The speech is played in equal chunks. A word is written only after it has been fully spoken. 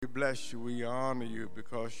bless you. We honor you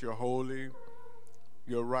because you're holy,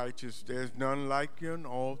 you're righteous. There's none like you in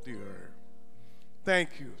all the earth.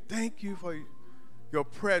 Thank you. Thank you for your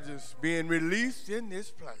presence being released in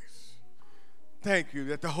this place. Thank you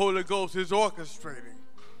that the Holy Ghost is orchestrating.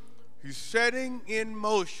 He's setting in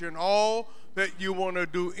motion all that you want to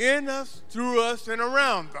do in us, through us, and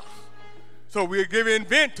around us. So we're giving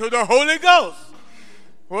vent to the Holy Ghost.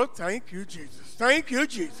 Well, thank you, Jesus. Thank you,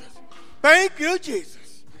 Jesus. Thank you, Jesus.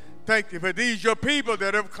 Thank you for these your people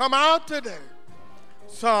that have come out today.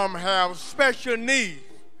 Some have special needs.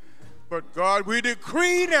 But God, we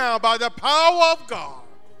decree now by the power of God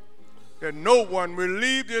that no one will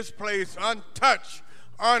leave this place untouched,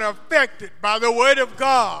 unaffected by the word of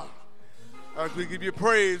God. As we give you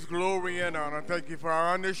praise, glory, and honor, thank you for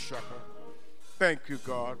our under shepherd. Thank you,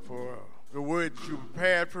 God, for the words you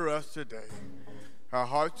prepared for us today. Our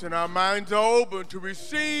hearts and our minds are open to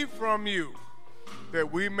receive from you,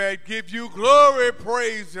 that we may give you glory,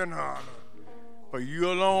 praise, and honor. For you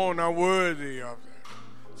alone are worthy of it.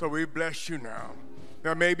 So we bless you now.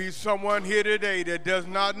 There may be someone here today that does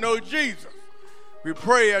not know Jesus. We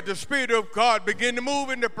pray that the Spirit of God begin to move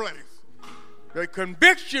into place. That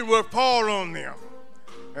conviction will fall on them.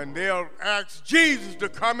 And they'll ask Jesus to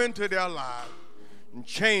come into their lives and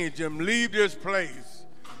change them, leave this place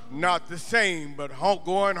not the same, but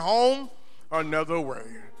going home another way.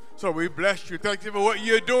 So we bless you. Thank you for what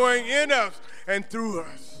you're doing in us and through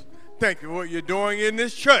us. Thank you for what you're doing in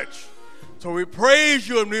this church. So we praise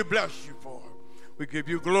you and we bless you for it. We give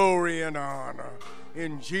you glory and honor.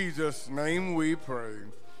 In Jesus' name we pray.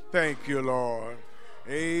 Thank you, Lord.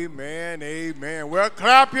 Amen, amen. Well,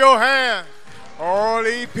 clap your hands. All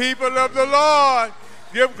ye people of the Lord,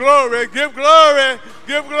 give glory, give glory,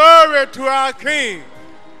 give glory to our King.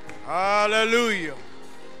 Hallelujah.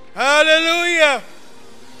 Hallelujah.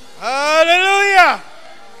 Hallelujah.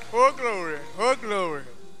 Oh, glory. Oh, glory.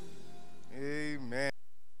 Amen.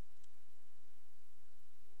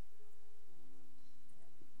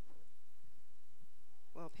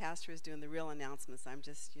 Well, Pastor is doing the real announcements. I'm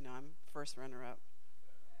just, I'm first runner-up.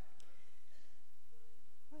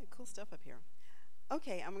 Cool stuff up here.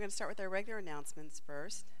 Okay, I'm going to start with our regular announcements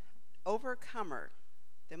first. Overcomer,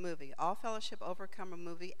 the movie, All Fellowship Overcomer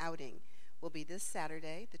movie outing will be this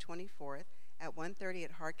Saturday, the 24th, at 1:30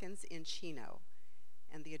 at Harkins in Chino.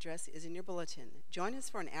 And the address is in your bulletin. Join us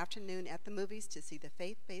for an afternoon at the movies to see the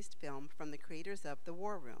faith-based film from the creators of The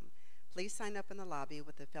War Room. Please sign up in the lobby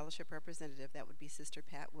with the fellowship representative, that would be Sister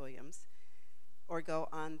Pat Williams, or go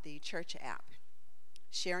on the church app.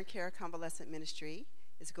 Share and Care Convalescent Ministry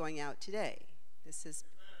is going out today. This is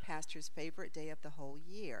Pastor's favorite day of the whole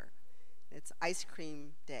year. It's ice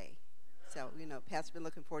cream day. So, Pastor's been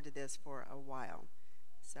looking forward to this for a while.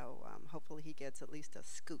 So hopefully he gets at least a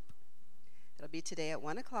scoop. It'll be today at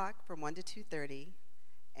 1 o'clock from 1 to 2:30.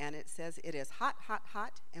 And it says it is hot, hot,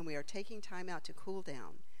 hot, and we are taking time out to cool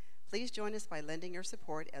down. Please join us by lending your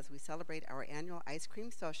support as we celebrate our annual ice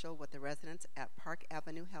cream social with the residents at Park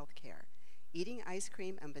Avenue Healthcare. Eating ice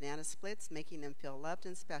cream and banana splits, making them feel loved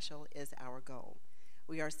and special, is our goal.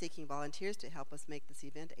 We are seeking volunteers to help us make this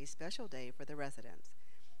event a special day for the residents.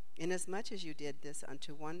 Inasmuch as you did this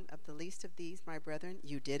unto one of the least of these, my brethren,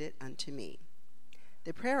 you did it unto me.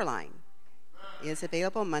 The prayer line is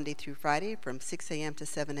available Monday through Friday from 6 a.m. to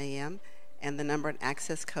 7 a.m., and the number and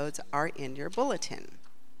access codes are in your bulletin.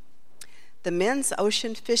 The men's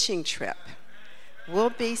ocean fishing trip will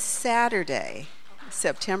be Saturday,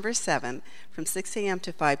 September 7th, from 6 a.m.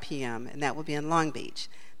 to 5 p.m., and that will be in Long Beach.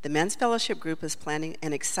 The Men's Fellowship Group is planning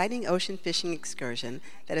an exciting ocean fishing excursion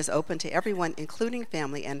that is open to everyone, including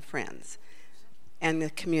family and friends and the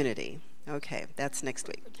community. Okay, that's next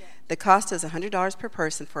week. The cost is $100 per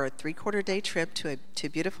person for a 3/4-day trip to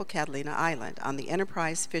beautiful Catalina Island on the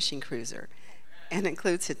Enterprise Fishing Cruiser, and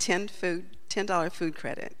includes a $10 food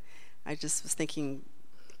credit. I just was thinking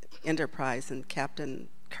Enterprise and Captain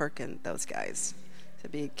Kirk and those guys. To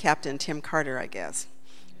be Captain Tim Carter, I guess.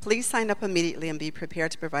 Please sign up immediately and be prepared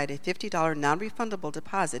to provide a $50 non-refundable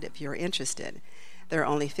deposit if you're interested. There are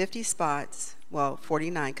only 50 spots,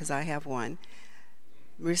 49 because I have one.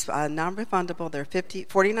 Non-refundable, there are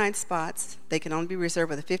 49 spots. They can only be reserved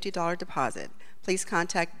with a $50 deposit. Please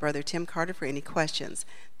contact Brother Tim Carter for any questions.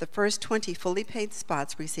 The first 20 fully paid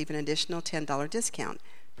spots receive an additional $10 discount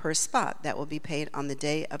per spot that will be paid on the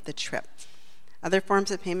day of the trip. Other forms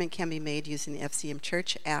of payment can be made using the FCM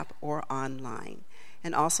Church app or online.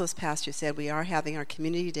 And also, as Pastor said, we are having our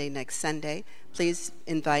Community Day next Sunday. Please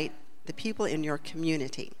invite the people in your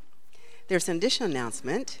community. There's an additional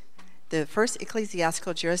announcement. The First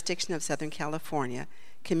Ecclesiastical Jurisdiction of Southern California,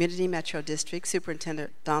 Community Metro District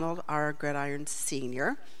Superintendent Donald R. Gridiron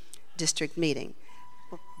Sr., district meeting.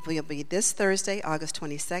 Will be this Thursday, August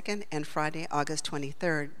 22nd, and Friday, August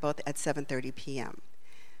 23rd, both at 7:30 p.m.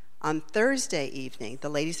 On Thursday evening, the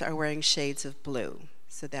ladies are wearing shades of blue.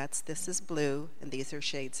 So this is blue, and these are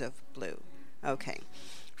shades of blue. Okay.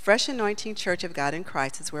 Fresh Anointing Church of God in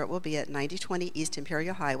Christ is where it will be at 9020 East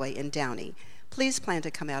Imperial Highway in Downey. Please plan to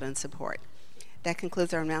come out and support. That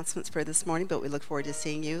concludes our announcements for this morning, but we look forward to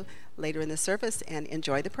seeing you later in the service, and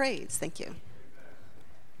enjoy the praise. Thank you.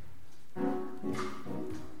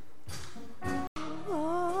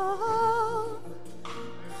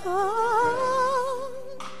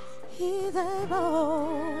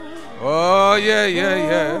 Oh, yeah, yeah,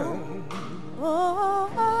 yeah.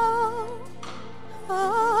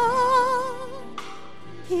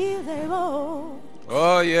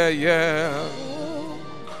 Oh, yeah, yeah.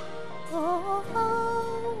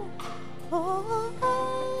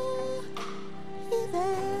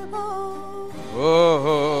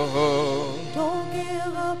 Oh, don't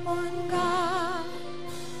give up on God,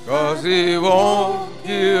 'cause He won't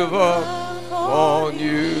give up on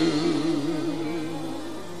you.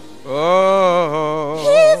 Oh,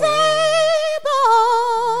 He's able.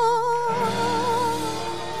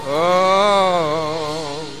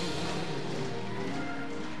 oh,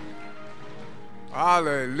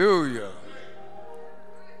 hallelujah.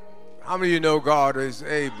 How many of you know God is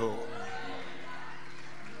able?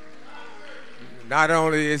 Not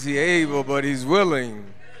only is He able, but He's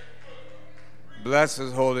willing. Bless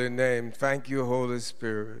His holy name. Thank you, Holy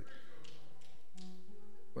Spirit. I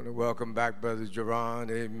want to welcome back Brother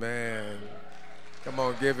Jerron. Amen. Come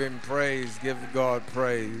on, give Him praise. Give God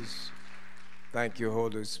praise. Thank you,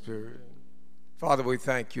 Holy Spirit. Father, we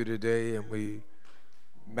thank you today, and we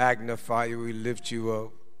magnify you. We lift you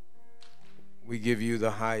up. We give you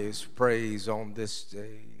the highest praise on this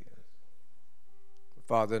day.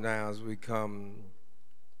 Father, now as we come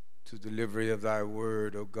to delivery of thy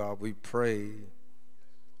word, oh God, we pray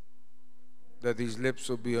that these lips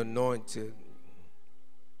will be anointed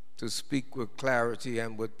to speak with clarity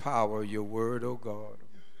and with power your word, oh God.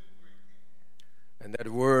 And that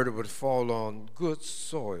word would fall on good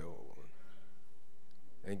soil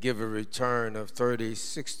and give a return of 30,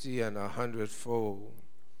 60, and 100-fold.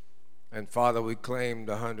 And Father, we claim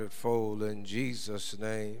the 100-fold in Jesus'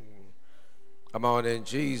 name. Come on, in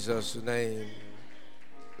Jesus' name.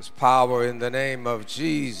 There's power in the name of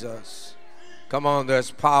Jesus. Come on,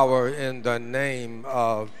 there's power in the name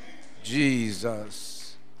of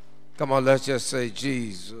Jesus. Come on, let's just say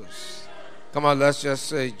Jesus. Come on, let's just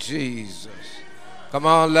say Jesus. Come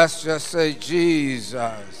on, let's just say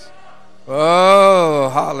Jesus. Oh,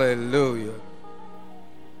 hallelujah.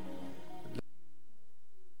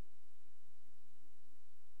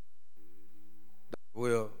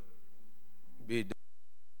 Will be done.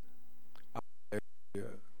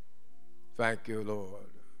 Hallelujah. Thank you, Lord.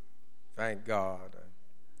 Thank God.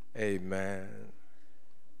 Amen.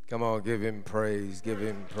 Come on, give Him praise. Give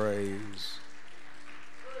Him praise.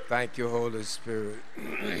 Thank you, Holy Spirit.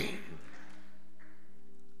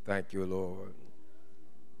 Thank you, Lord.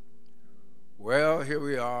 Well, here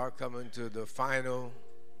we are coming to the final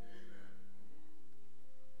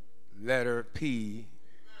letter P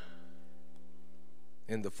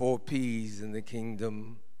in the 4 P's in the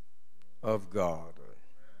kingdom of God.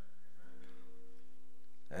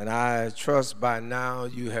 And I trust by now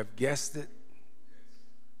you have guessed it,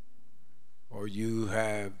 or you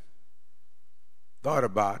have thought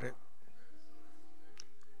about it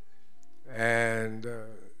and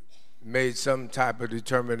made some type of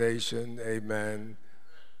determination, amen,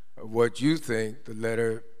 of what you think the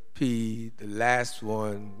letter P, the last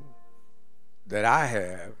one that I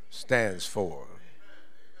have, stands for.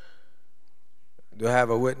 Do I have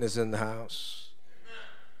a witness in the house?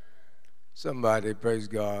 Somebody, praise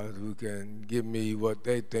God, who can give me what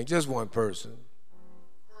they think. Just one person.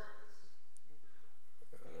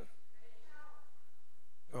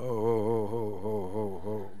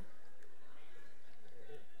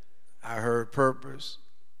 I heard purpose,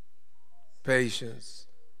 patience,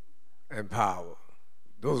 and power.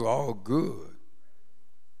 Those are all good.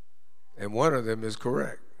 And one of them is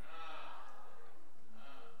correct.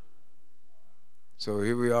 So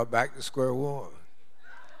here we are back to square one.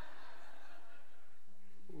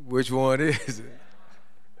 Which one is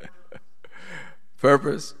it?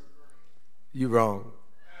 Purpose? You wrong.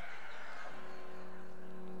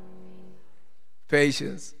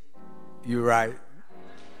 Patience? You right.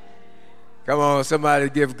 Come on, somebody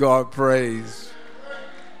give God praise.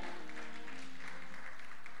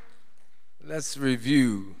 Let's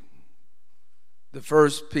review. The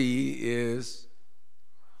first P is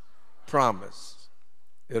promise.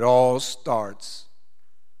 It all starts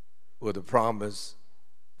with a promise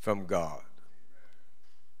from God.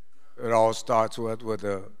 It all starts with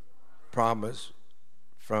a promise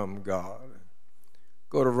from God.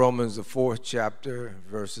 Go to Romans, the 4th chapter,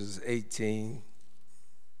 verses 18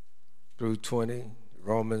 through 20.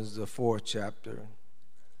 Romans, the 4th chapter,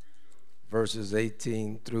 verses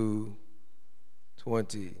 18 through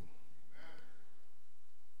 20,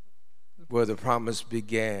 where the promise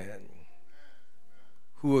began.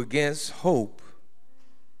 Who against hope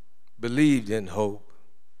believed in hope,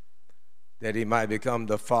 that he might become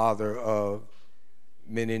the father of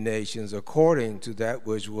many nations, according to that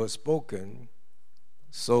which was spoken,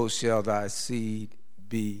 so shall thy seed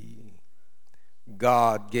be.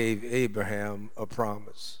 God gave Abraham a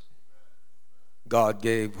promise. God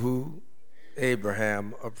gave who?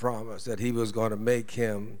 Abraham a promise that he was going to make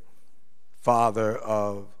him father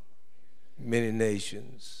of many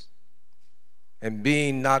nations. And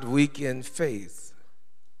being not weak in faith,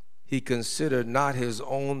 he considered not his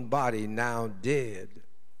own body now dead,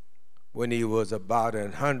 when he was about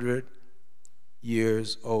 100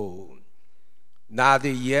 years old, neither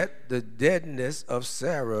yet the deadness of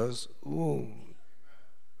Sarah's womb.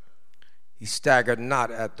 He staggered not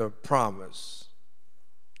at the promise.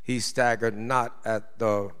 He staggered not at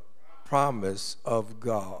the promise of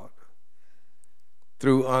God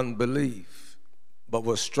through unbelief, but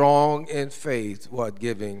was strong in faith, what?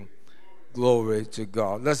 Giving glory to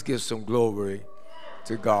God. Let's give some glory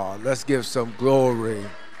to God. Let's give some glory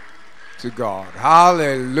to God.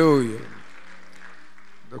 Hallelujah.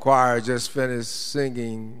 The choir just finished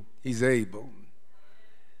singing, He's able.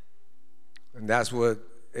 And that's what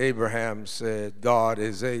Abraham said, God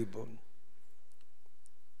is able.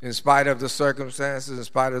 In spite of the circumstances, in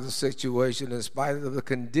spite of the situation, in spite of the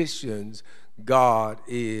conditions, God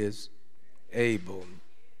is able.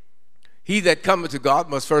 He that cometh to God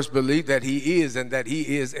must first believe that he is, and that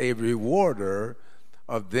he is a rewarder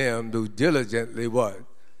of them who diligently what?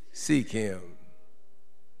 Seek him.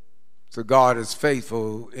 So God is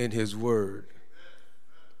faithful in his word.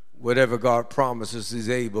 Whatever God promises, he's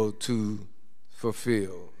able to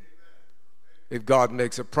fulfill. If God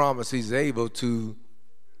makes a promise, he's able to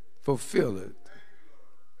fulfill it.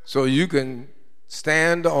 So you can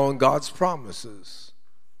stand on God's promises.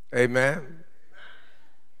 Amen.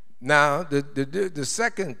 Now, the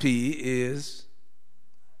second P is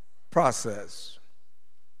process.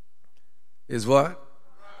 Is what?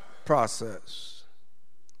 Process.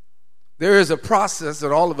 There is a process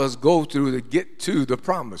that all of us go through to get to the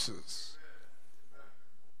promises.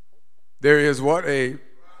 There is what? That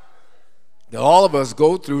all of us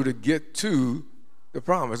go through to get to the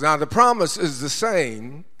promise. Now, the promise is the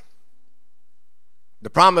same. The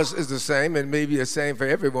promise is the same and may be the same for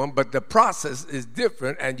everyone, but the process is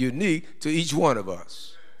different and unique to each one of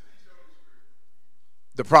us.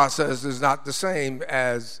 The process is not the same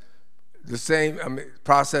as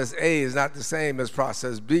process A is not the same as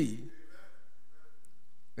process B.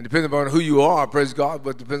 And depending on who you are, praise God,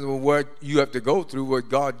 but depends on what you have to go through, what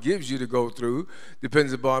God gives you to go through,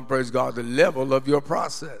 depends upon, praise God, the level of your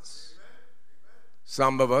process.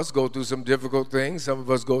 Some of us go through some difficult things. Some of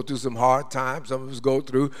us go through some hard times. Some of us go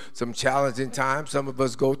through some challenging times. Some of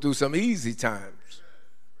us go through some easy times.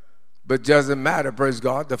 But it doesn't matter, praise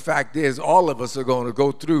God. The fact is, all of us are going to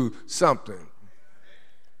go through something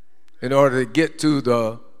in order to get to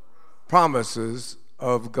the promises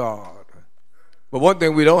of God. But one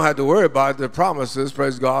thing we don't have to worry about, the promises,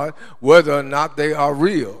 praise God, whether or not they are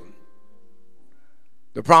real.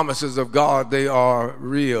 The promises of God, they are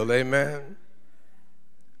real. Amen.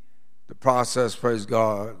 The process, praise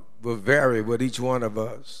God, will vary with each one of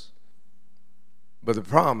us. But the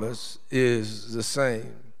promise is the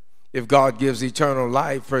same. If God gives eternal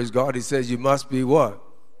life, praise God, he says you must be what?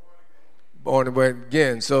 Born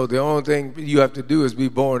again. So the only thing you have to do is be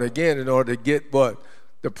born again in order to get what?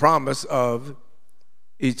 The promise of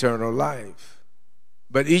eternal life.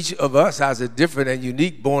 But each of us has a different and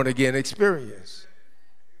unique born again experience.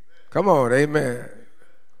 Come on, amen.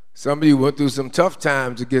 Some of you went through some tough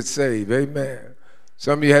times to get saved. Amen.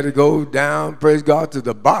 Some of you had to go down, praise God, to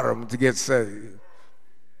the bottom to get saved.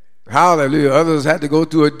 Hallelujah. Others had to go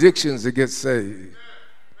through addictions to get saved.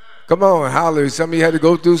 Come on, hallelujah. Some of you had to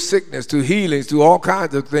go through sickness, through healings, through all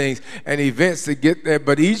kinds of things and events to get there.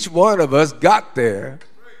 But each one of us got there.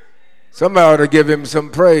 Somebody ought to give him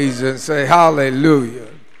some praise and say, hallelujah.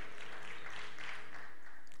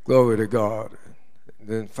 Glory to God. And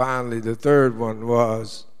then finally, the third one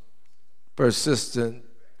was persistent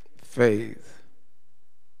faith.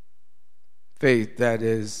 Faith that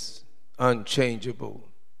is unchangeable.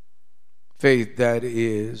 Faith that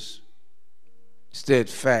is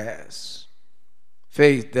steadfast.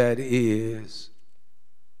 faith that is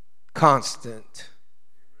constant,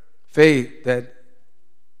 faith that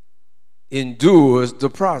endures the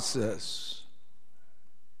process,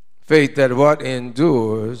 faith that what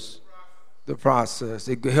endures the process.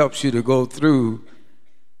 It helps you to go through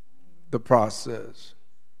the process.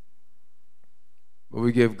 But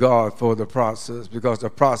we give God for the process, because the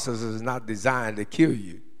process is not designed to kill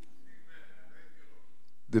you.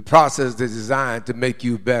 The process is designed to make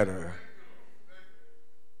you better.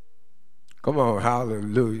 Come on,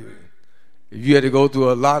 hallelujah. If you had to go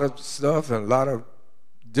through a lot of stuff and a lot of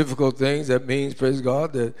difficult things, that means, praise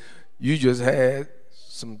God, that you just had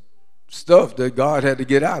some stuff that God had to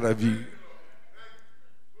get out of you.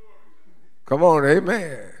 Come on,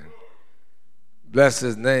 amen. Bless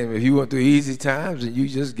his name. If you went through easy times and you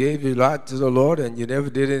just gave your life to the Lord and you never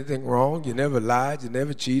did anything wrong, you never lied, you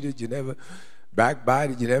never cheated, you never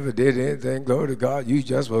backbited, you never did anything, glory to God, you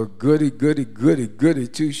just were goody,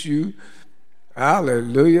 two-shoe.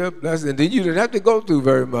 Hallelujah. Bless. And then you didn't have to go through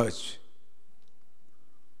very much.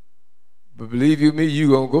 But believe you me, you're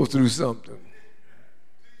going to go through something.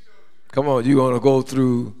 Come on, you're going to go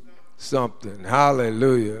through something.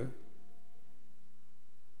 Hallelujah.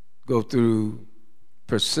 Go through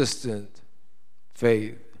persistent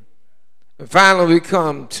faith. And finally, we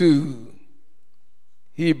come to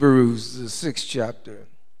Hebrews, the 6th chapter.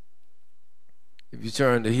 If you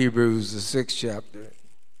turn to Hebrews, the 6th chapter.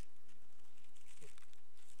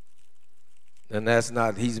 And that's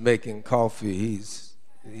not, he's making coffee, he's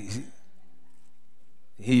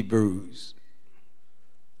Hebrews.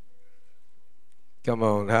 Come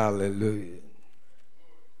on, hallelujah.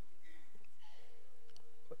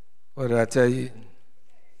 What did I tell you?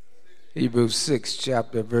 Hebrews 6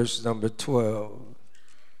 chapter, verse number 12.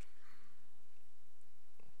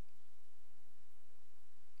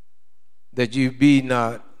 That you be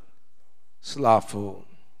not slothful,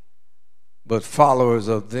 but followers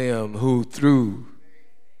of them who through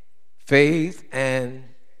faith and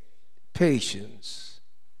patience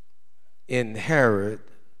inherit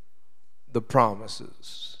the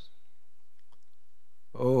promises.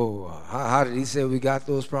 Oh, how did he say we got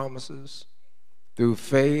those promises? Through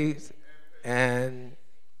faith and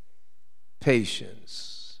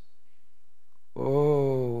patience.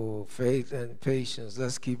 Oh, faith and patience.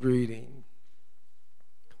 Let's keep reading.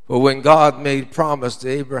 For when God made promise to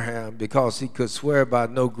Abraham, because he could swear by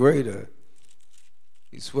no greater,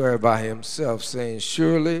 he swore by himself, saying,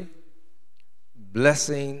 surely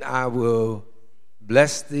blessing I will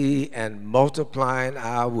bless thee, and multiplying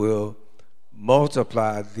I will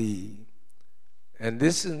multiply thee. And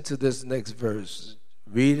listen to this next verse.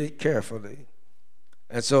 Read it carefully.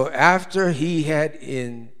 And so after he had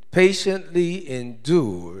patiently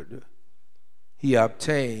endured, he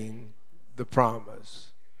obtained the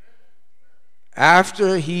promise.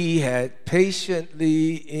 After he had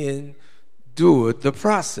patiently endured the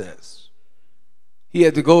process. He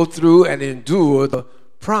had to go through and endure the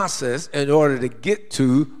process in order to get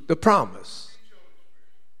to the promise.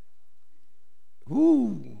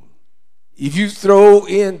 Ooh. If you throw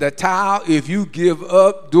in the towel, if you give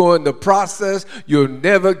up during the process, you'll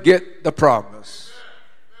never get the promise.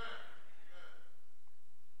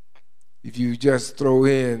 If you just throw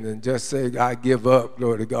in and just say, I give up,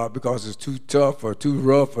 glory to God, because it's too tough or too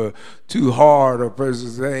rough or too hard, or praise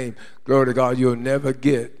his name, glory to God, you'll never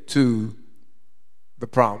get to the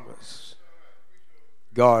promise.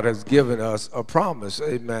 God has given us a promise,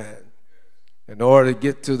 amen. In order to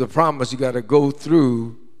get to the promise, you got to go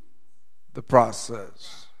through the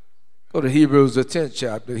process. Go to Hebrews, the 10th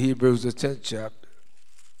chapter. Hebrews, the 10th chapter.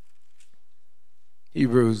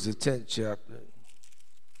 Hebrews, the 10th chapter.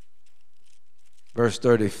 Verse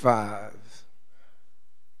 35.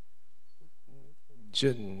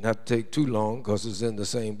 Shouldn't have to take too long because it's in the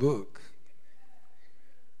same book.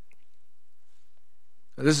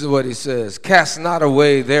 And this is what he says. Cast not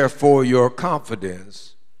away, therefore, your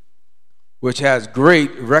confidence, which has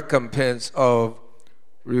great recompense of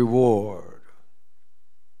reward.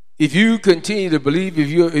 If you continue to believe,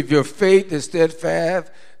 if your faith is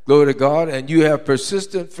steadfast, glory to God, and you have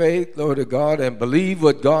persistent faith, glory to God, and believe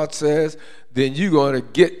what God says, then you're going to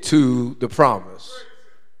get to the promise.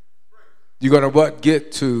 You're going to what?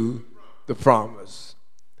 Get to the promise.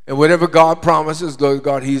 And whatever God promises, glory to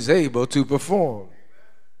God, he's able to perform.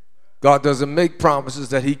 God doesn't make promises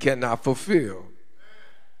that he cannot fulfill.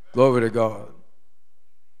 Glory to God.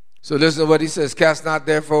 So listen to what he says. Cast not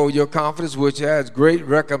therefore your confidence, which has great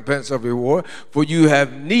recompense of reward, for you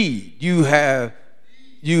have need. You have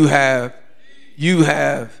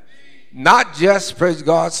Not just, praise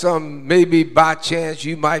God, some maybe by chance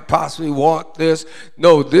you might possibly want this.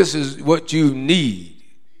 No, this is what you need.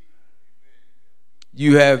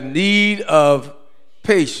 You have need of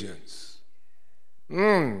patience.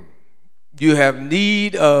 You have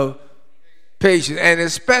need of patience. And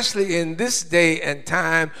especially in this day and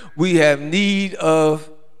time, we have need of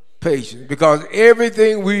patience because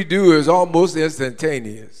everything we do is almost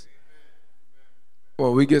instantaneous.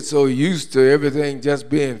 Well, we get so used to everything just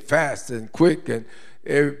being fast and quick, and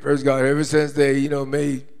praise God, ever since they,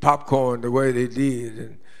 made popcorn the way they did,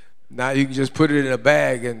 and now you can just put it in a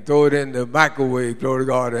bag and throw it in the microwave, glory to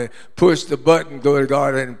God, and push the button, glory to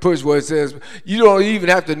God, and push what it says. You don't even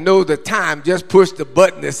have to know the time. Just push the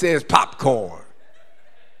button that says popcorn.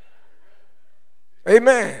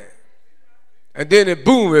 Amen. And then it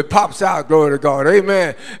pops out, glory to God.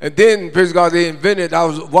 Amen. And then, praise God, they invented, I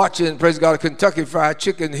was watching, praise God, Kentucky Fried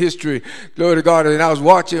Chicken history, glory to God, and I was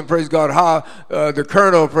watching, praise God, how the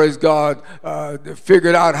colonel, praise God,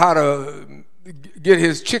 figured out how to get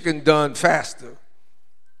his chicken done faster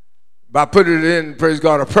by putting it in, praise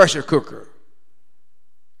God, a pressure cooker.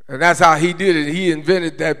 And that's how he did it. He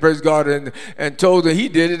invented that, praise God, and told that he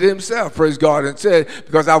did it himself, praise God, and said,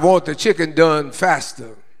 because I want the chicken done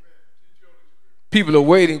faster. People are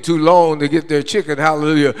waiting too long to get their chicken,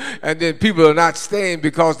 hallelujah. And then people are not staying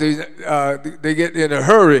because they get in a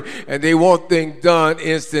hurry and they want things done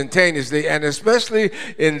instantaneously. And especially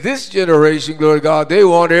in this generation, glory to God, they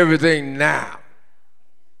want everything now.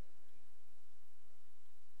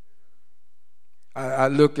 I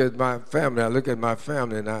look at my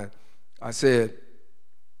family and I said,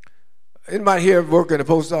 anybody here work in the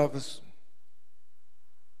post office?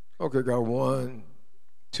 Okay, got 1,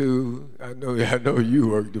 2, I know you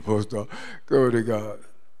work at the post office. Glory to God.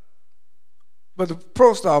 But the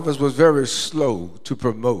post office was very slow to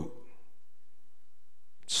promote.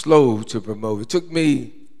 It took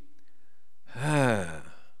me a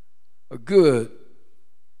good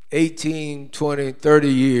 18, 20, 30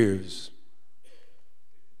 years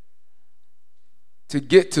to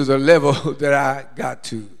get to the level that I got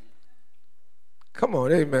to. Come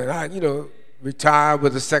on, amen. I, retired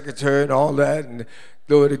with a secretary and all that, and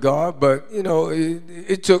glory to God, but,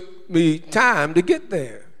 it took me time to get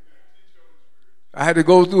there. I had to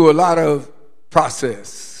go through a lot of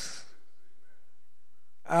process.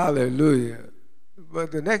 Hallelujah.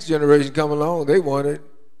 But the next generation come along, they want it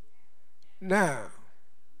now.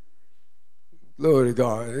 Glory to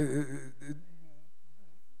God.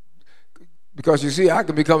 Because you see, I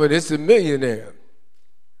can become an instant millionaire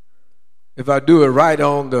if I do it right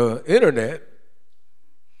on the internet.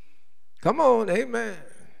 Come on, amen.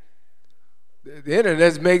 The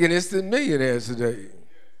internet's making instant millionaires today.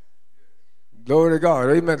 Glory to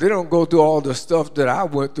God, amen. They don't go through all the stuff that I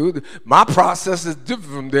went through. My process is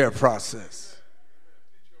different from their process.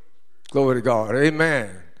 Glory to God,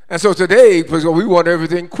 amen. And so today, praise God, we want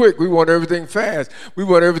everything quick. We want everything fast. We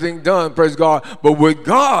want everything done, praise God. But with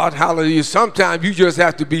God, hallelujah, sometimes you just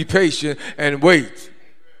have to be patient and wait.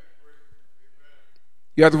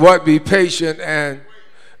 You have to be patient, and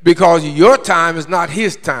because your time is not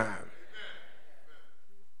his time.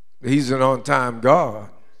 He's an on-time God.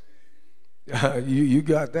 You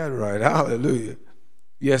got that right. Hallelujah.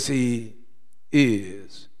 Yes, he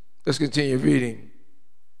is. Let's continue reading.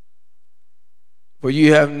 For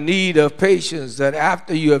you have need of patience, that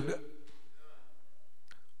after you have...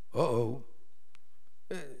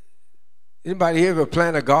 Anybody here ever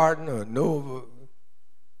plant a garden or know of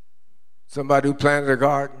somebody who planted a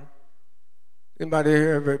garden? Anybody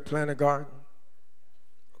here ever plant a garden?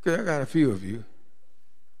 Okay, I got a few of you.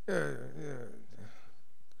 Yeah.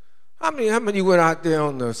 How many of you went out there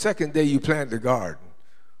on the second day you planted the garden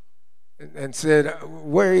and said,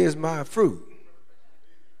 where is my fruit?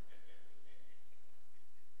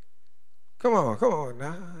 Come on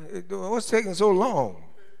now. What's taking so long?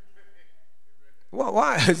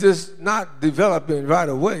 Why is this not developing right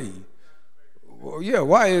away? Well, yeah,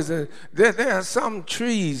 why is it? There are some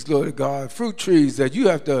trees, glory to God, fruit trees that you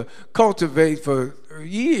have to cultivate for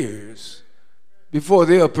years before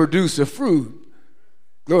they'll produce a fruit.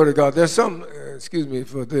 Glory to God. There's some, excuse me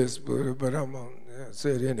for this, but I'm going to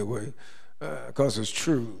say it anyway because it's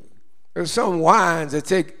true. There's some wines that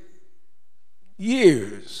take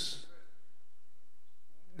years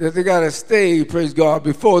that they got to stay, praise God,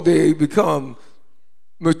 before they become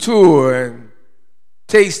mature and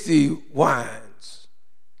tasty wines.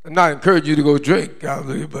 I'm not encouraging you to go drink,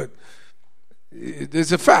 hallelujah, but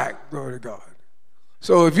it's a fact, glory to God.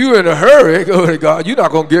 So if you're in a hurry, glory to God, you're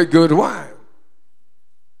not going to get good wine.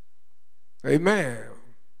 Amen.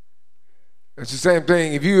 It's the same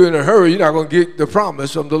thing. If you're in a hurry, you're not going to get the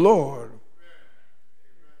promise from the Lord.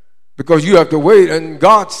 Because you have to wait in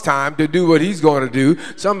God's time to do what he's going to do.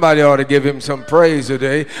 Somebody ought to give him some praise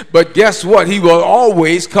today. But guess what? He will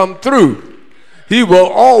always come through. He will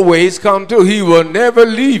always come through. He will never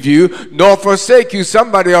leave you nor forsake you.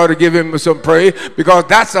 Somebody ought to give him some praise because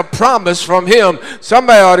that's a promise from him.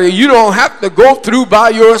 Somebody ought to, you don't have to go through by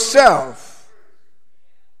yourself.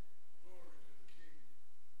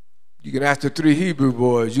 You can ask the 3 Hebrew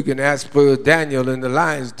boys. You can ask for Daniel in the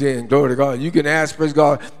lion's den. Glory to God. You can ask, praise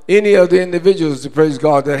God, any of the individuals, praise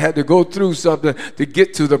God, that had to go through something to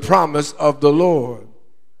get to the promise of the Lord.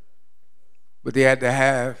 But they had to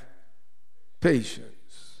have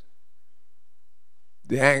patience.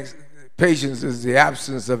 Patience is the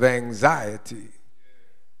absence of anxiety.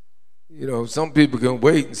 You know, some people can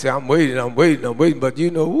wait and say, I'm waiting. But you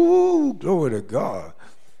know, ooh, glory to God.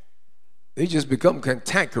 They just become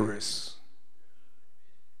cantankerous.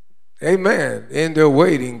 Amen. In their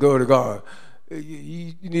waiting, glory to God.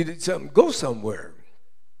 You needed something, go somewhere.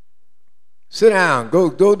 Sit down, go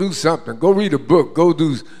do something. Go read a book, go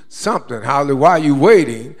do something. Hallelujah. While you're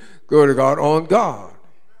waiting, glory to God, on God.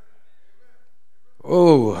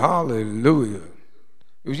 Oh, hallelujah.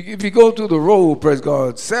 If you go through the road, praise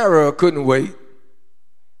God, Sarah couldn't wait.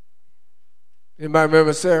 Anybody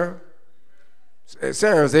remember Sarah?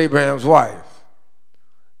 Sarah's Abraham's wife.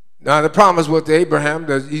 Now the promise was to Abraham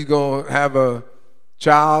that he's going to have a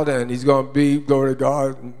child and he's going to be, glory to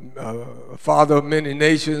God, a father of many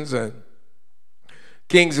nations and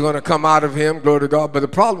kings are going to come out of him, glory to God. But the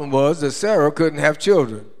problem was that Sarah couldn't have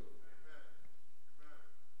children.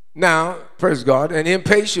 Now, praise God, an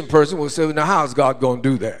impatient person will say, now how is God going to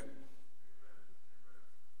do that?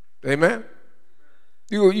 Amen?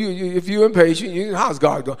 If you're impatient, how's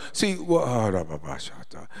God going? See,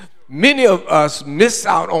 many of us miss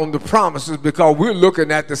out on the promises because we're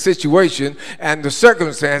looking at the situation and the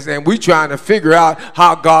circumstance and we're trying to figure out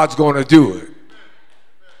how God's going to do it.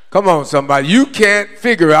 Come on, somebody. You can't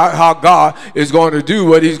figure out how God is going to do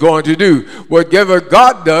what he's going to do. Whatever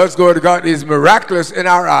God does, glory to God, is miraculous in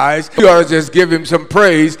our eyes. We ought to just give him some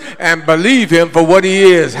praise and believe him for what he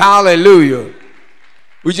is. Hallelujah.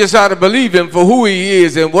 We just ought to believe him for who he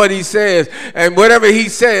is and what he says. And whatever he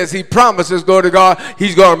says, he promises, glory to God,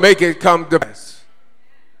 he's going to make it come to pass.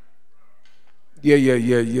 Yeah.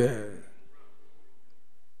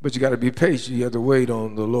 But you got to be patient. You have to wait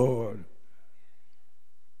on the Lord.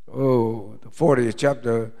 Oh, the 40th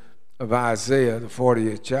chapter of Isaiah, the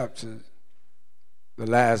 40th chapter, the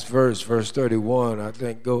last verse, verse 31, I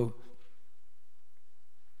think, go.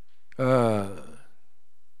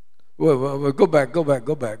 Well, go back.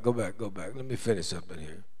 Let me finish something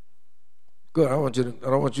here. Good. I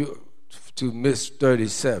don't want you to miss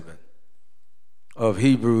 37 of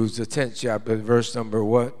Hebrews, the 10th chapter, verse number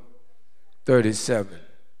what? 37.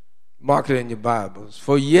 Mark it in your Bibles.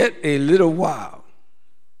 For yet a little while,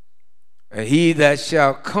 and he that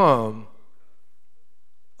shall come,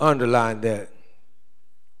 underline that.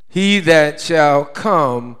 He that shall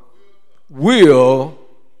come will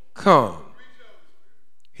come.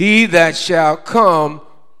 He that shall come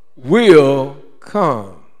will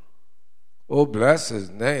come. Oh, bless his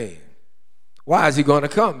name. Why is he going to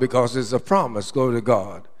come? Because it's a promise. Go to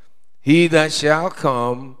God. He that shall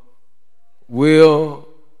come will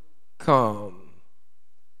come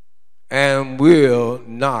and will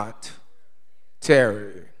not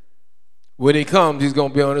tarry. When he comes, he's going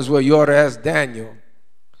to be on his way. You ought to ask Daniel.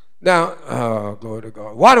 Now, glory to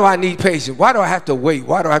God. Why do I need patience? Why do I have to wait?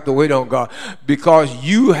 Why do I have to wait on God? Because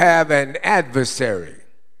you have an adversary.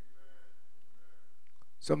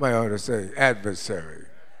 Somebody ought to say adversary.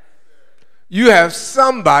 You have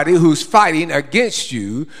somebody who's fighting against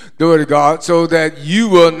you, glory to God, so that you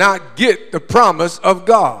will not get the promise of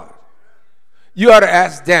God. You ought to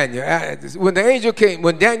ask Daniel. When the angel came,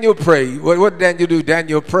 when Daniel prayed, what did Daniel do?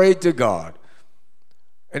 Daniel prayed to God.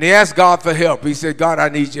 And he asked God for help. He said, God, I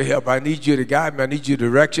need your help. I need you to guide me. I need your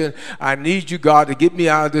direction. I need you, God, to get me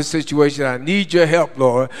out of this situation. I need your help,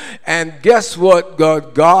 Lord. And guess what,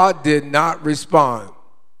 God? God did not respond.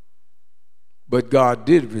 But God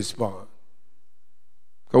did respond.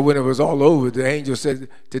 Because when it was all over, the angel said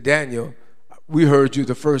to Daniel, we heard you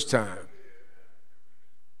the first time.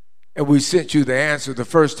 And we sent you the answer the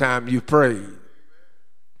first time you prayed.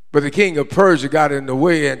 But the king of Persia got in the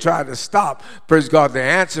way and tried to stop, praise God, the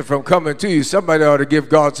answer from coming to you. Somebody ought to give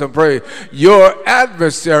God some praise. Your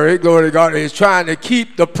adversary, glory to God, is trying to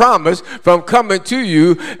keep the promise from coming to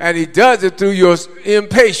you, and he does it through your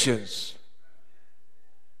impatience.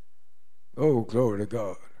 Oh, glory to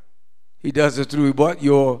God. He does it through what?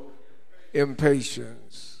 Your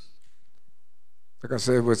impatience. Like I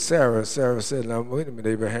said with Sarah said, now wait a minute,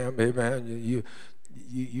 Abraham,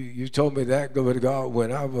 You told me that, glory to God,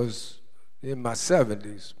 when I was in my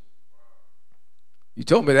 70s. You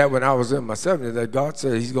told me that when I was in my 70s, that God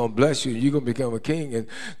said he's going to bless you and you're going to become a king, and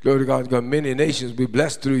glory to God, many nations be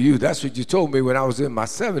blessed through you. That's what you told me when I was in my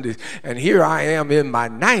 70s. And here I am in my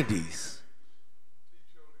 90s.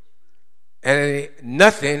 And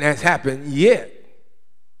nothing has happened yet.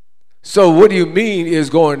 So what do you mean is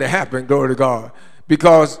going to happen, glory to God?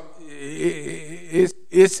 Because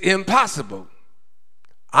it's impossible.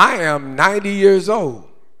 I am 90 years old.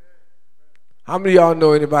 How many of y'all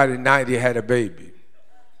know anybody 90 had a baby?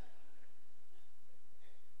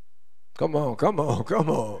 Come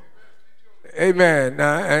on. Amen.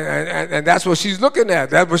 And that's what she's looking at.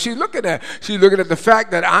 That's what she's looking at. She's looking at the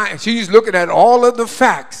fact that she's looking at all of the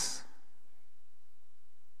facts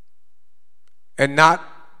and not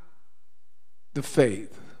the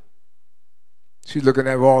faith. She's looking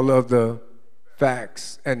at all of the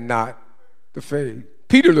facts and not the faith.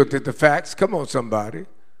 Peter looked at the facts. Come on, somebody.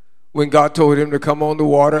 When God told him to come on the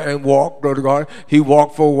water and walk, glory to God, he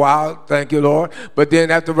walked for a while, thank you, Lord. But then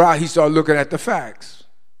after a while, he started looking at the facts.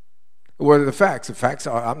 What are the facts? The facts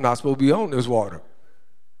are, I'm not supposed to be on this water.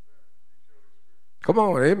 Come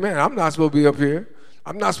on, amen. I'm not supposed to be up here.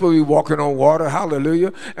 I'm not supposed to be walking on water,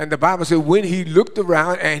 hallelujah. And the Bible said when he looked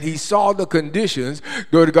around and he saw the conditions,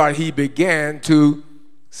 glory to God, he began to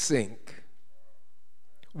sink.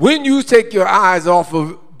 When you take your eyes off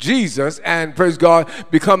of Jesus and, praise God,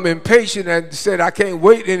 become impatient and said, I can't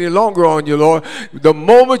wait any longer on you, Lord. The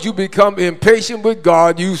moment you become impatient with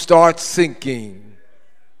God, you start sinking.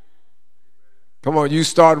 Come on, you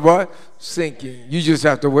start what? Sinking. You just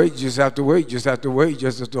have to wait, just have to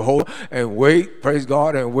hold and wait, praise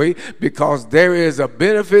God, and wait, because there is a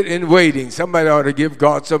benefit in waiting. Somebody ought to give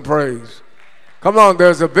God some praise. Come on,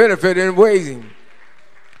 there's a benefit in waiting.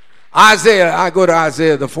 Isaiah, I go to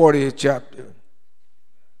Isaiah, the 40th chapter.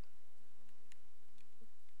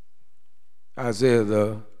 Isaiah,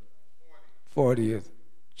 the 40th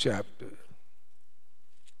chapter.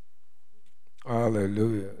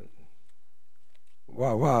 Hallelujah.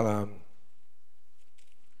 While I'm,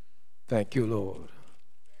 thank you, Lord.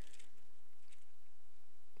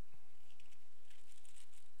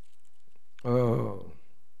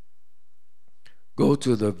 Go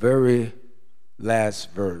to the very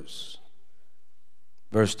last verse,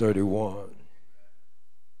 verse 31.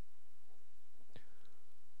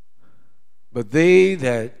 But they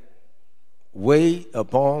that wait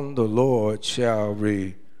upon the Lord shall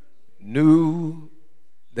renew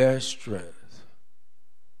their strength.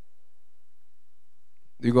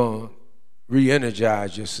 You're going to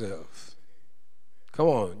re-energize yourself. Come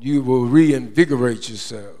on, you will reinvigorate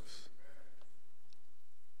yourself.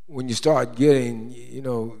 When you start getting,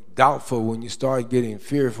 doubtful, when you start getting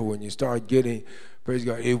fearful, when you start getting, praise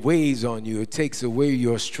God, it weighs on you. It takes away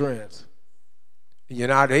your strength. You're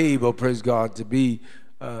not able, praise God, to be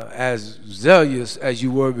as zealous as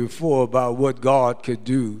you were before about what God could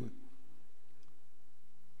do.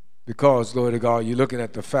 Because, glory to God, you're looking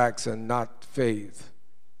at the facts and not faith.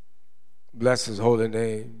 Bless his holy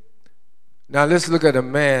name. Now let's look at a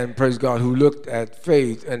man, praise God, who looked at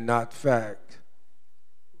faith and not fact.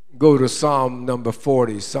 Go to Psalm number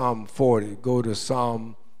 40, Psalm 40. Go to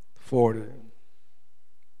Psalm 40.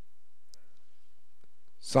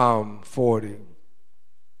 Psalm 40.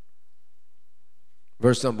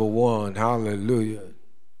 Verse number 1, hallelujah.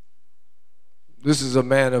 This is a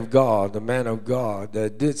man of God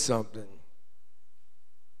that did something.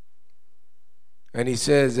 And he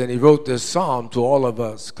says, and he wrote this psalm to all of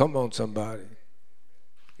us. Come on, somebody.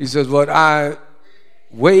 He says, what I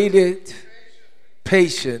waited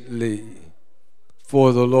patiently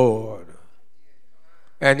for the Lord.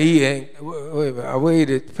 And I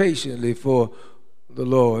waited patiently for the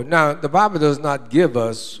Lord. Now, the Bible does not give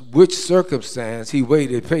us which circumstance he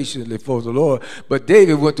waited patiently for the Lord, but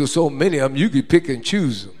David went through so many of them, you could pick and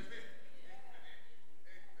choose them.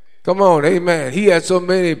 Come on, amen. He had so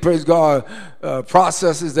many, praise God,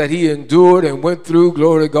 processes that he endured and went through.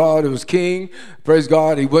 Glory to God. It was king. Praise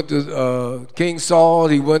God. He went through King Saul.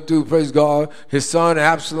 He went through, praise God, his son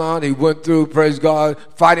Absalom. He went through, praise God,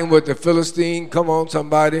 fighting with the Philistine. Come on,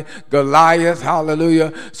 somebody. Goliath.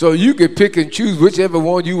 Hallelujah. So you could pick and choose whichever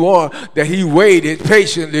one you want, that he waited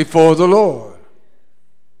patiently for the Lord.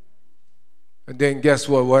 And then guess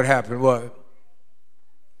what? What happened? What?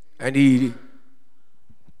 And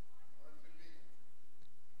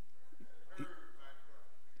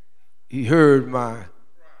He heard my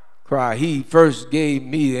cry. He first gave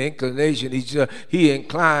me the inclination. He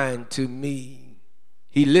inclined to me.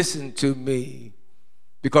 He listened to me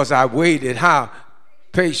because I waited how?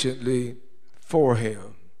 Patiently for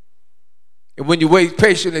him. And when you wait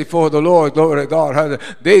patiently for the Lord, glory to God,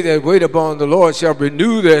 they that wait upon the Lord shall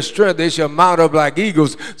renew their strength. They shall mount up like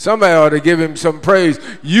eagles. Somebody ought to give him some praise.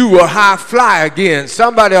 You will high fly again.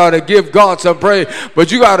 Somebody ought to give God some praise.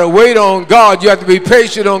 But you got to wait on God. You have to be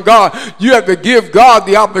patient on God. You have to give God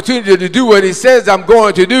the opportunity to do what he says I'm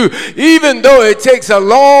going to do, even though it takes a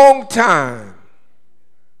long time.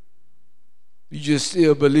 You just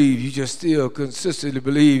still believe. You just still consistently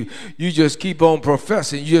believe. You just keep on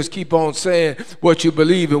professing. You just keep on saying what you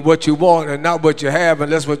believe and what you want and not what you have,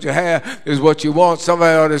 unless what you have is what you want.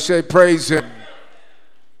 Somebody ought to say, praise him.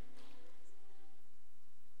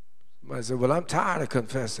 Somebody said, well, I'm tired of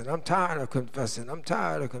confessing. I'm tired of confessing. I'm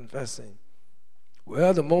tired of confessing.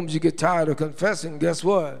 Well, the moment you get tired of confessing, guess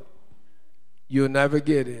what? You'll never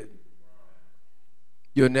get it.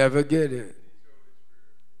 You'll never get it.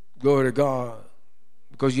 Glory to God.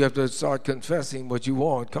 Because you have to start confessing what you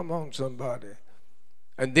want. Come on, somebody.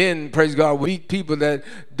 And then, praise God, we meet people that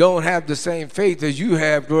don't have the same faith as you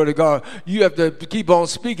have, glory to God. You have to keep on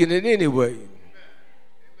speaking it anyway.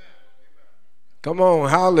 Come on,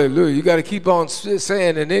 hallelujah. You got to keep on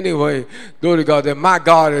saying it anyway, glory to God, that my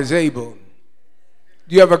God is able.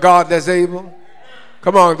 Do you have a God that's able?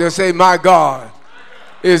 Come on, they'll say, my God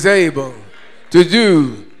is able to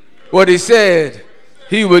do what he said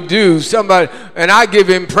he would do. Somebody, and I give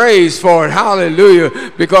him praise for it.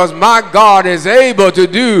 Hallelujah. Because my God is able to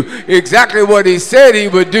do exactly what he said he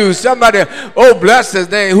would do. Somebody, oh, bless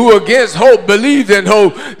his name, who against hope believed in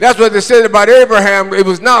hope. That's what they said about Abraham. It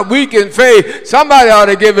was not weak in faith. Somebody ought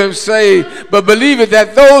to give him say, but believe it,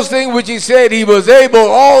 that those things which he said he was able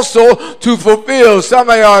also to fulfill.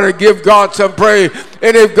 Somebody ought to give God some praise.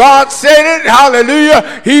 And if God said it,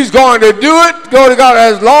 hallelujah, he's going to do it. Go to God,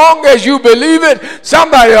 as long as you believe it.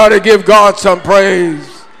 Somebody ought to give God some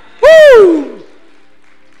praise. Woo!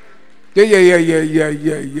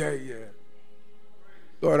 Yeah.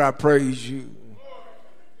 Lord, I praise you.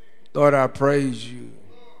 Lord, I praise you.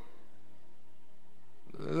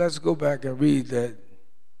 Let's go back and read that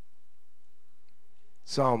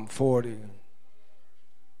Psalm 40.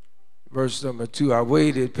 Verse number 2, I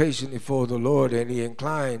waited patiently for the Lord, and he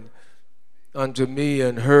inclined unto me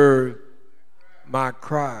and heard my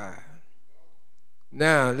cry.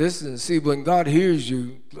 Now, listen, see, when God hears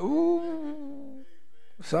you, ooh,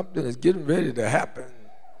 something is getting ready to happen.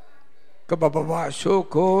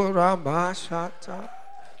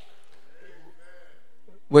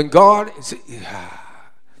 When God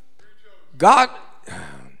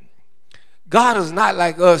is not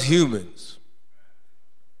like us humans.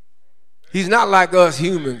 He's not like us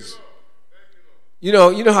humans. You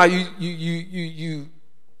know how you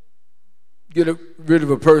get rid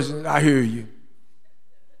of a person. I hear you,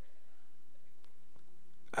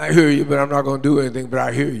 but I'm not going to do anything. But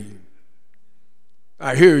I hear you.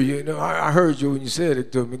 I hear you. I heard you when you said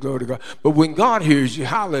it to me, glory to God. But when God hears you,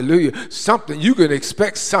 hallelujah, you can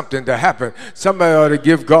expect something to happen. Somebody ought to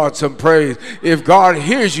give God some praise. If God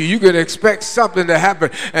hears you, you can expect something to happen.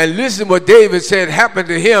 And listen what David said happened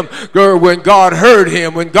to him when God heard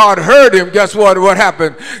him. When God heard him, guess what? What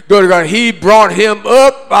happened? Glory to God. He brought him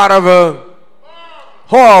up out of a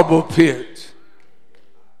horrible pit.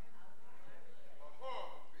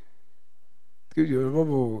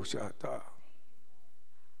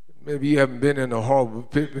 Maybe you haven't been in a horrible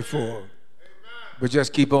pit before, but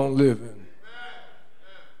just keep on living.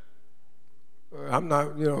 I'm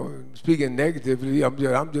not, speaking negatively.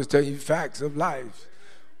 I'm just telling you facts of life.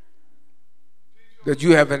 That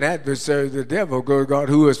you have an adversary, the devil, God,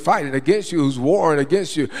 who is fighting against you, who's warring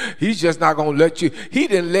against you. He's just not going to let you. He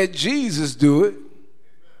didn't let Jesus do it.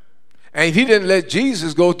 And if he didn't let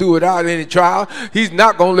Jesus go through without any trial, he's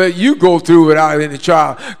not going to let you go through without any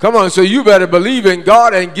trial. Come on, so you better believe in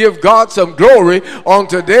God and give God some glory on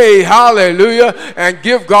today. Hallelujah. And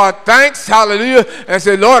give God thanks. Hallelujah. And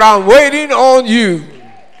say, Lord, I'm waiting on you.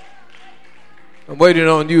 I'm waiting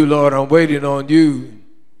on you, Lord. I'm waiting on you.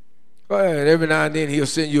 And every now and then he'll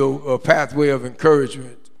send you a pathway of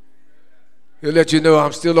encouragement. He'll let you know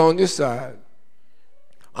I'm still on your side.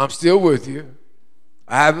 I'm still with you.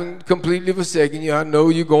 I haven't completely forsaken you. I know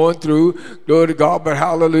you're going through, glory to God, but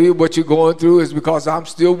hallelujah, what you're going through is because I'm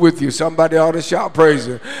still with you. Somebody ought to shout praise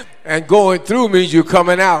him. And going through means you're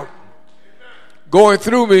coming out. Going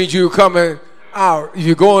through means you're coming out. If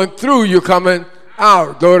you're going through, you're coming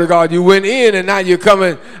out. Glory to God. You went in and now you're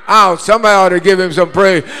coming out. Somebody ought to give him some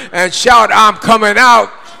praise and shout, I'm coming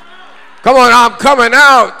out. Come on, I'm coming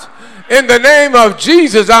out. In the name of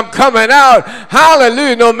Jesus, I'm coming out.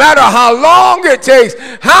 Hallelujah. No matter how long it takes.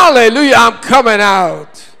 Hallelujah. I'm coming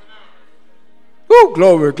out. Woo,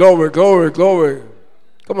 glory, glory, glory, glory.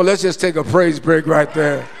 Come on, let's just take a praise break right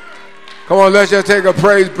there. Come on, let's just take a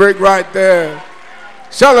praise break right there.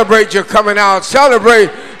 Celebrate your coming out. Celebrate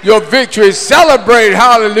your victory. Celebrate.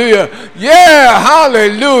 Hallelujah. Yeah,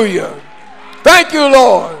 hallelujah. Thank you,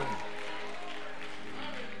 Lord.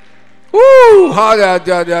 Woo!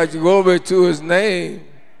 Hallelujah. Glory to his name.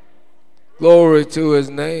 Glory to his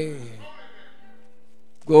name.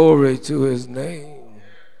 Glory to his name.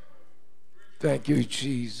 Thank you,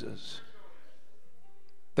 Jesus.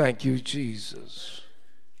 Thank you, Jesus.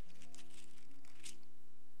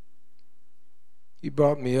 He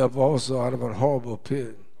brought me up also out of a horrible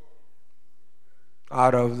pit.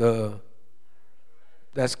 Out of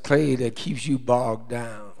that's clay that keeps you bogged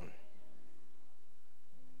down.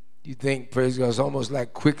 You think, praise God, it's almost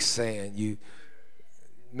like quicksand. You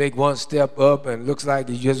make one step up and it looks like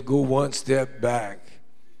you just go one step back.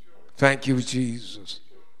 Thank you, Jesus.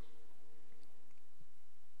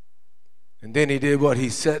 And then he did what? He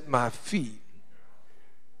set my feet.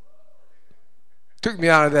 Took me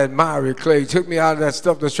out of that miry clay. Took me out of that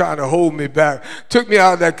stuff that's trying to hold me back. Took me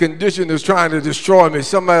out of that condition that's trying to destroy me.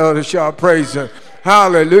 Somebody ought to shout praise him.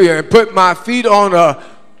 Hallelujah. And put my feet on a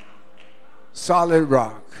solid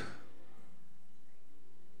rock.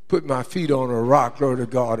 Put my feet on a rock, glory to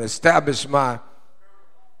God. Establish my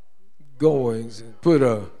goings and put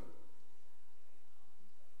a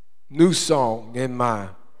new song in my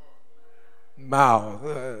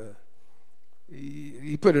mouth.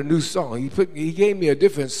 He put a new song. He gave me a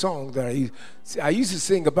different song that I used to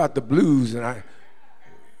sing about the blues, and I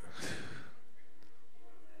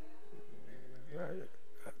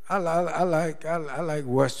like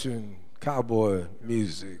Western cowboy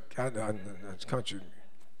music. That's country.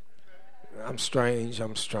 I'm strange.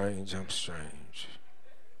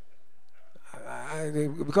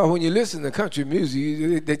 Because when you listen to country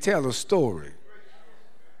music, they tell a story.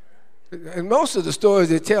 And most of the stories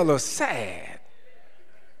they tell are sad.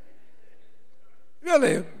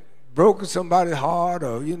 Really broken somebody's heart,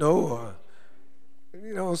 or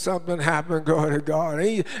something happened, glory to God.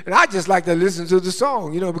 And I just like to listen to the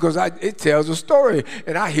song, because it tells a story,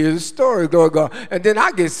 and I hear the story, glory to God, and then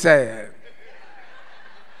I get sad.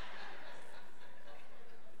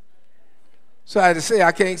 So I had to say,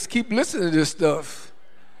 I can't keep listening to this stuff.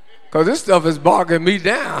 Because this stuff is bogging me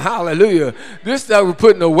down. Hallelujah. This stuff is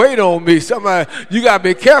putting a weight on me. Somebody, you got to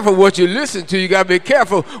be careful what you listen to. You got to be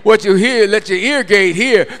careful what you hear. Let your ear gate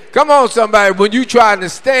hear. Come on, somebody. When you're trying to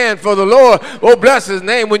stand for the Lord, oh, bless his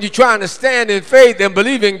name. When you're trying to stand in faith and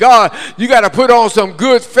believe in God, you got to put on some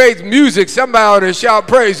good faith music. Somebody ought to shout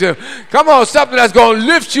praise him. Come on, something that's going to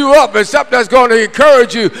lift you up, and something that's going to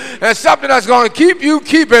encourage you, and something that's going to keep you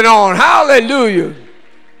keeping on. Hallelujah.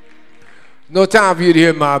 No time for you to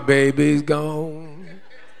hear my baby's gone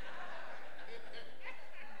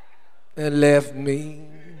and left me.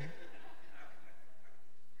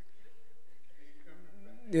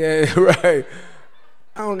 Yeah, right.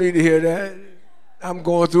 I don't need to hear that. I'm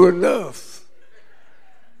going through enough.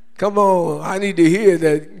 Come on, I need to hear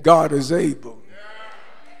that God is able.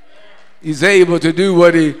 He's able to do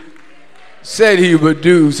what he said he would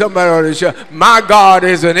do. Somebody ought to shout, my God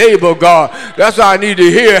is an able God. That's what I need to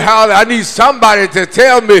hear. I need somebody to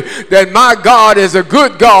tell me that my God is a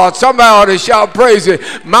good God. Somebody ought to shout praise it.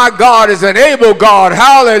 My God is an able God.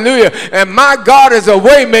 Hallelujah. And my God is a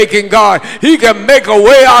way-making God. He can make a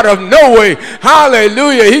way out of no way.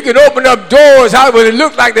 Hallelujah. He can open up doors when it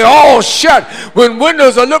looks like they're all shut. When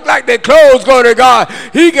windows look like they're closed, go to God.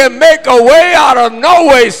 He can make a way out of no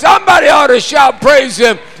way. Somebody ought to shout praise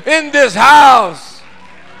him in this house.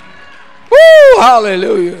 Woo,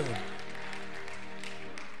 hallelujah.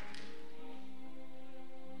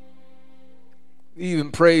 Even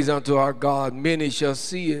praise unto our God. Many shall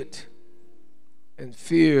see it and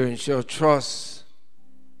fear and shall trust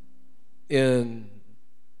in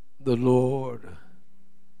the Lord.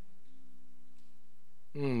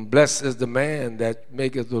 Blessed is the man that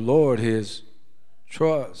maketh the Lord his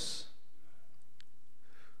trust.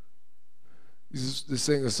 The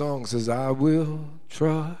singer song says, I will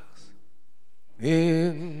trust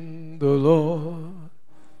in the Lord.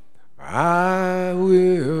 I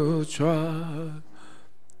will trust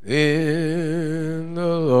in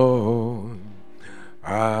the Lord.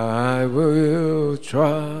 I will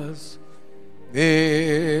trust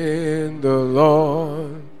in the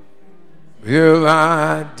Lord. Will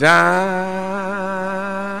I die?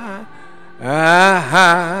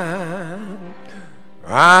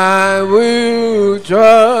 I will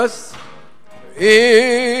trust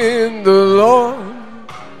in the Lord.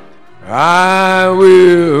 I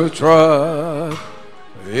will trust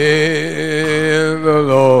in the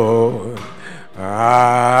Lord.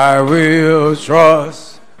 I will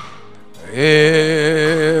trust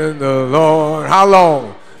in the Lord.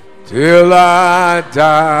 long? Till I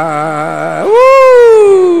die.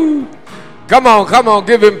 Woo! Come on,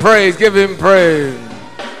 give him praise, give him praise.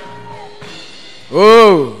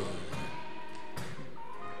 Oh.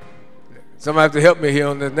 Somebody have to help me here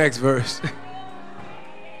on the next verse.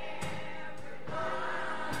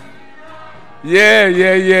 Yeah.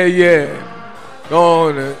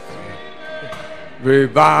 Gonna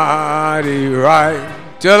everybody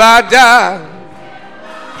right till I die.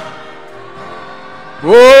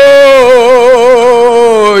 Oh,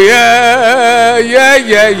 yeah.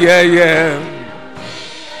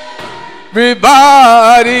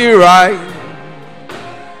 Everybody right.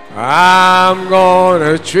 I'm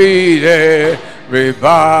gonna treat everybody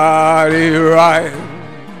right.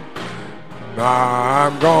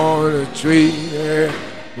 I'm gonna treat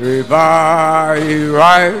everybody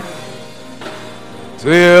right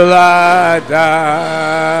till I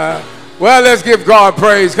die. Well, let's give God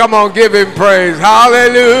praise. Come on, give him praise.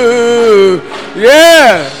 Hallelujah.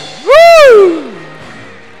 Yeah. Woo.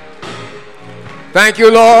 Thank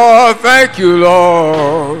you, Lord. Thank you,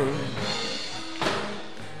 Lord.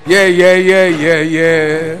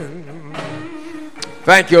 Yeah.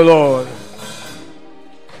 Thank you, Lord.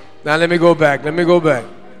 Now let me go back.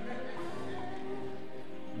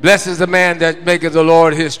 Blessed is the man that maketh the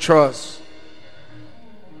Lord his trust.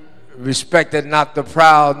 Respected not the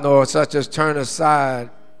proud, nor such as turn aside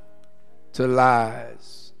to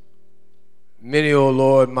lies. Many, O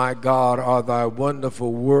Lord, my God, are thy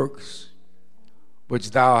wonderful works which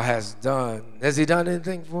thou hast done. Has he done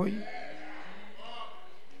anything for you?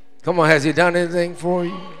 Come on, has he done anything for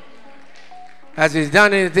you? Has he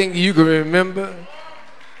done anything you can remember?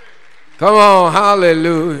 Come on,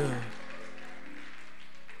 hallelujah.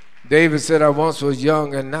 David said, I once was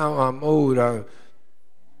young and now I'm old. I've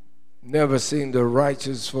never seen the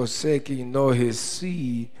righteous forsaking, nor his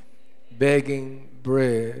seed begging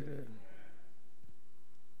bread.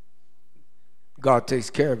 God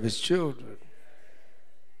takes care of his children.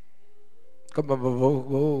 Come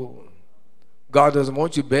on, God doesn't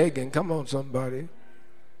want you begging. Come on, somebody.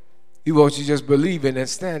 He wants you just believing and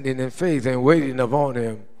standing in faith and waiting upon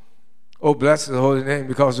him. Oh, bless his holy name,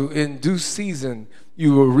 because in due season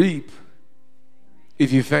you will reap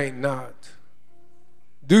if you faint not.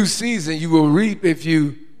 Due season you will reap if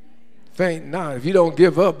you faint not. If you don't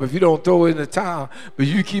give up, if you don't throw in the towel, but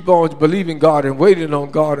you keep on believing God and waiting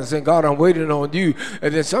on God and saying, God, I'm waiting on you.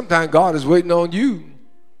 And then sometimes God is waiting on you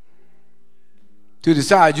to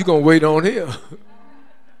decide you're going to wait on him.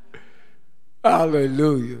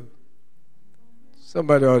 Hallelujah.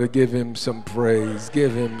 Somebody ought to give him some praise.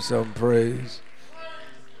 Give him some praise.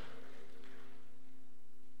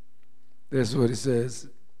 That's what it says.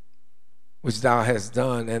 Which thou hast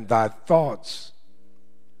done, and thy thoughts,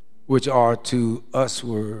 which are to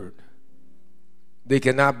usward. They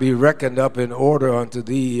cannot be reckoned up in order unto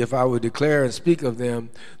thee. If I would declare and speak of them,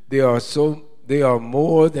 they are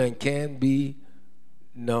more than can be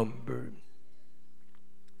numbered.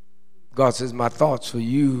 God says, my thoughts for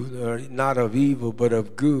you are not of evil, but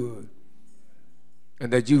of good,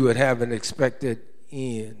 and that you would have an expected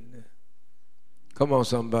end. Come on,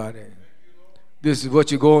 somebody. This is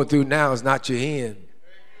what you're going through now is not your end.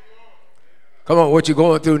 Come on, what you're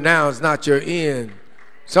going through now is not your end.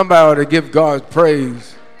 Somebody ought to give God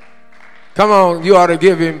praise. Come on, you ought to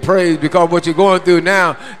give him praise, because what you're going through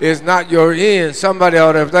now is not your end. Somebody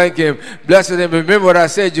ought to thank him, bless him. Remember what I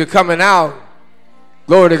said, you're coming out.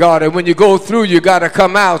 Glory to God. And when you go through, you got to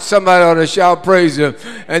come out. Somebody ought to shout praise him.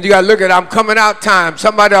 And you got to look at, I'm coming out time.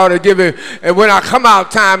 Somebody ought to give him. And when I come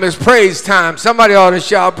out time, it's praise time. Somebody ought to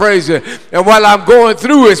shout praise him. And while I'm going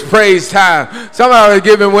through, it's praise time. Somebody ought to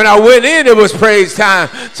give him. When I went in, it was praise time.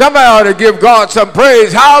 Somebody ought to give God some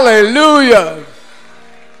praise. Hallelujah.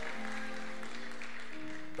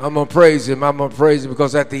 I'm going to praise him. I'm going to praise him,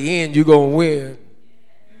 because at the end, you're going to win.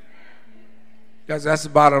 That's the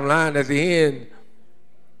bottom line. At the end,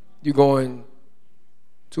 you're going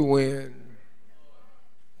to win.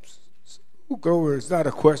 It's not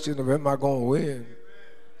a question of am I going to win.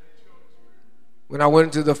 When I went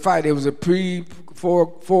into the fight, it was a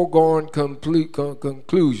foregone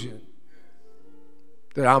conclusion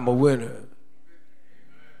that I'm a winner.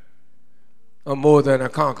 I'm more than a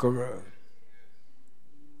conqueror.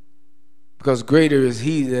 Because greater is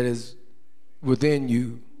he that is within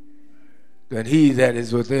you than he that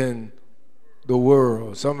is within the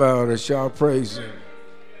world. Somebody ought to shout praise him.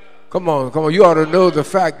 Come on. You ought to know the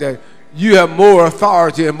fact that you have more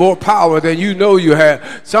authority and more power than you know you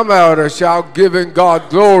have. Somebody ought to shout, giving God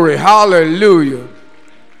glory. Hallelujah.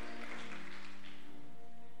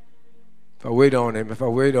 If I wait on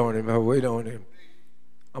him,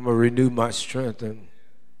 I'm going to renew my strength, and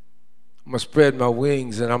I'm going to spread my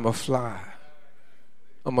wings, and I'm going to fly.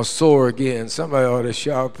 I'm going to soar again. Somebody ought to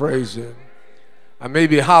shout praise him. I may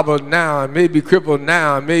be hobbled now, I may be crippled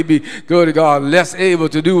now, I may be, glory to God, less able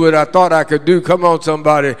to do what I thought I could do. Come on,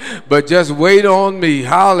 somebody. But just wait on me.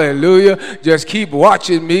 Hallelujah. Just keep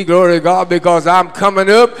watching me, glory to God, because I'm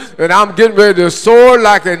coming up and I'm getting ready to soar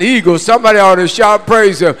like an eagle. Somebody ought to shout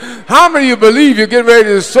praise him. How many of you believe you're getting ready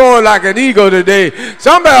to soar like an eagle today?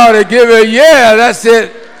 Somebody ought to give it, yeah, that's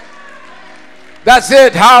it. That's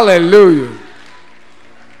it. Hallelujah.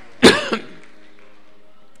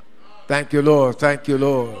 Thank you, Lord. Thank you,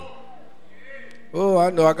 Lord. Oh, I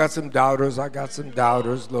know I got some doubters.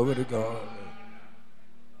 Glory to God.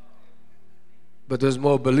 But there's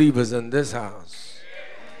more believers in this house.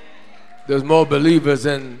 There's more believers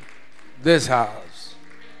in this house.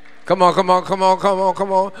 Come on. Woo!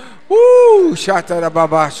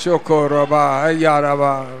 Shatarababa shokoraba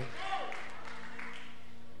yaraba.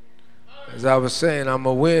 As I was saying, I'm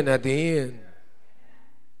a win at the end.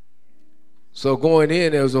 So going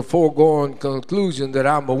in, there was a foregone conclusion that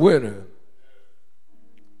I'm a winner.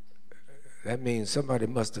 That means somebody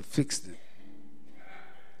must have fixed it.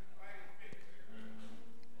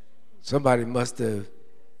 Somebody must have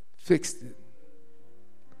fixed it.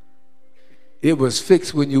 It was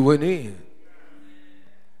fixed when you went in.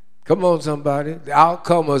 Come on, somebody. The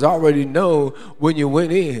outcome was already known when you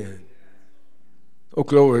went in. Oh,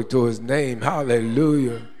 glory to his name.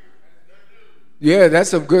 Hallelujah. Yeah, that's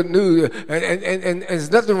some good news. And there's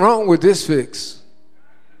nothing wrong with this fix.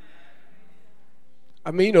 I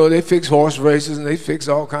mean, you know, they fix horse races and they fix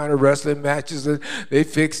all kind of wrestling matches and they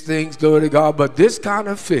fix things, glory to God. But this kind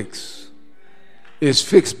of fix is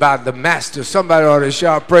fixed by the master. Somebody ought to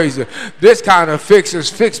shout praise it. This kind of fix is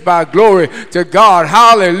fixed by glory to God.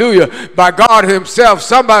 Hallelujah. By God himself.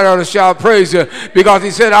 Somebody ought to shout praise it because he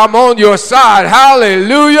said, I'm on your side.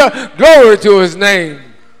 Hallelujah. Glory to his name.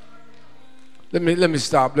 Let me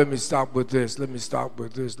stop with this.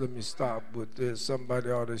 Somebody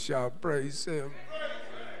ought to shout, praise him.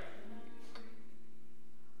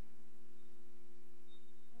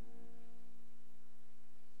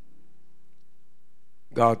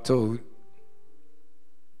 God told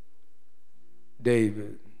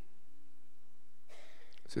David,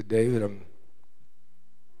 said, David, I'm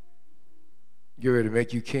getting ready to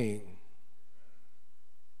make you king.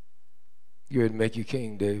 Get ready to make you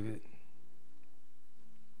king, David.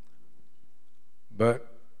 But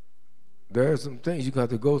there are some things you got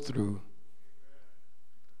to go through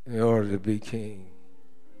in order to be king.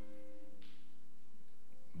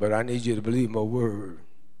 But I need you to believe my word.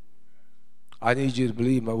 I need you to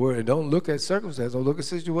believe my word. And don't look at circumstances. Don't look at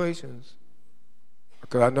situations.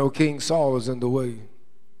 Because I know King Saul is in the way.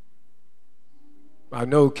 I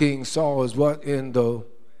know King Saul is what? In the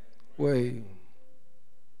way.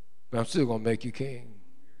 But I'm still going to make you king.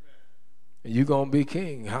 And you're going to be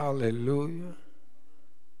king. Hallelujah.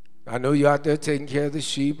 I know you're out there taking care of the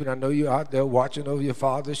sheep, and I know you're out there watching over your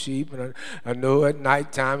father's sheep, and I know at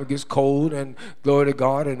nighttime it gets cold and glory to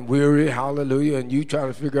God and weary, hallelujah, and you trying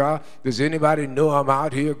to figure out, does anybody know I'm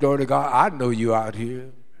out here? Glory to God. I know you out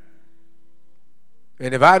here.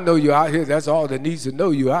 And if I know you out here, that's all that needs to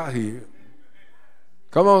know you out here.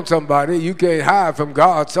 Come on, somebody. You can't hide from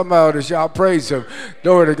God. Somebody shout praise him.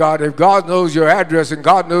 Glory to God. If God knows your address and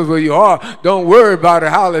God knows where you are, don't worry about it.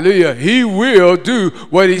 Hallelujah. He will do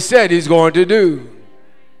what he said he's going to do.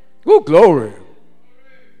 Oh, glory.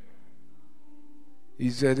 He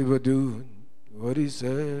said he would do what he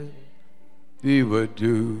said he would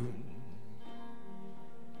do.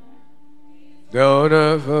 Don't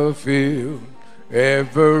ever fulfill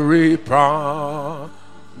every promise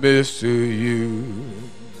to you.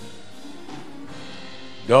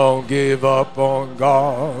 Don't give up on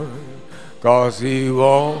God, 'cause he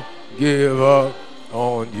won't give up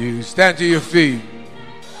on you. Stand to your feet.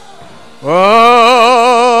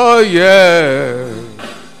 Oh, yeah.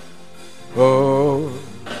 Oh,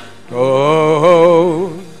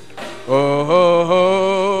 oh, oh, oh,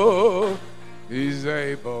 oh. He's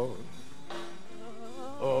able.